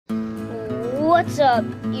what's up,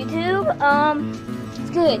 YouTube? It's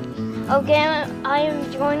good. Okay,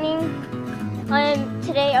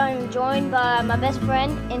 today I'm joined by my best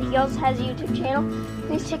friend, and he also has a YouTube channel.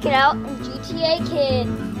 Please check it out, GTA Kid.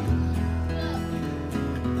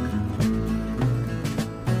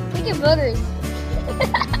 Pick your boogers.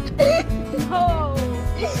 No.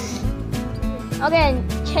 Okay,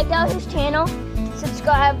 check out his channel.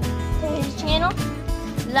 Subscribe to his channel.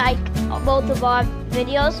 Like both of our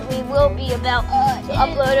videos. We will be about to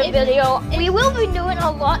upload a video. We will be doing a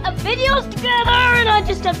lot of videos together, and I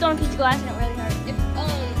just stepped on a piece of glass and it really hurt.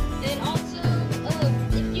 And also,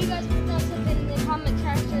 if you guys put down something in the comment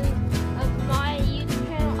section of my YouTube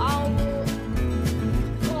channel, I will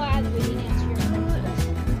gladly answer your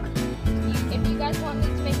questions. If you guys want me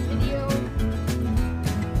to make a video,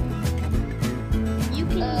 you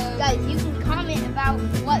can you can comment about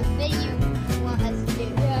what video you want us to do.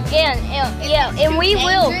 Yeah, and we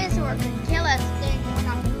will. Or kill us, then we're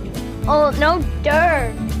not going to do it. Oh, no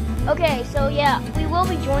dirt. Okay, so yeah, we will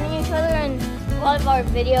be joining each other in a lot of our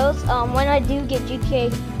videos. When I do get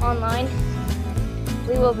GTA Online,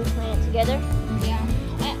 we will be playing it together. yeah.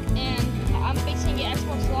 And I'm fixing to get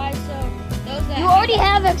Xbox Live, so those that You already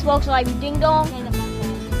have Xbox Live, ding dong.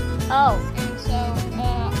 Oh, And so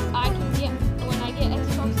I can get when I get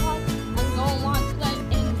Xbox Live, I'm going to launch that,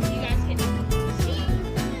 and you guys can see.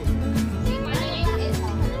 My name is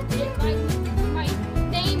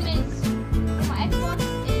my Xbox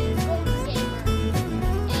is Old Gamer,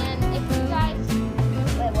 and if you guys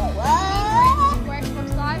Wait, what? for Xbox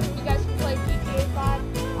Live, you guys can play GTA 5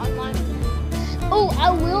 online. oh, I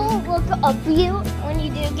will look up for you when you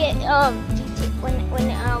do get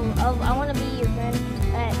I want to be your friend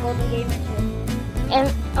at Golden Gamer too.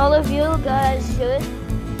 And all of you guys should,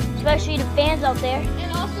 especially the fans out there.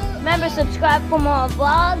 And also Remember, subscribe for more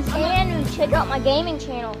vlogs and check out my gaming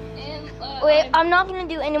channel. and Wait, I'm not gonna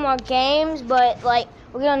do any more games, but like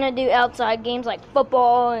we're gonna do outside games like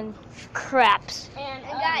football and craps. And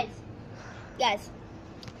guys,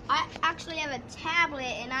 I actually have a tablet,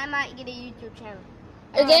 and I might get a YouTube channel.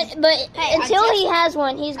 Again, but Hey, until I he just- has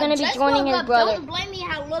one, he's gonna I be just joining woke his up. brother. Don't blame me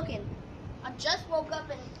how looking. I just woke up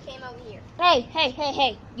and came over here.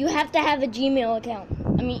 Hey! You have to have a Gmail account.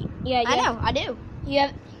 I mean, yeah. I know, I do. You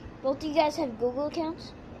have. Both of you guys have Google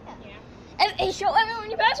accounts. Yeah. Hey, show everyone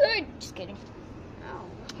your password. Just kidding. Oh.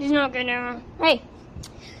 He's not gonna. Hey,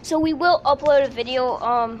 so we will upload a video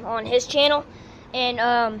on his channel, and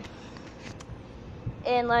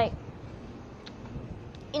like,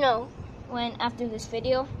 you know, when after this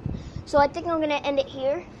video. So I think I'm gonna end it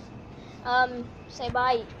here. Say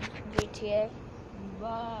bye, GTA.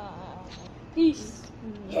 Bye. Peace.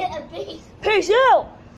 Yeah, peace. Peace out.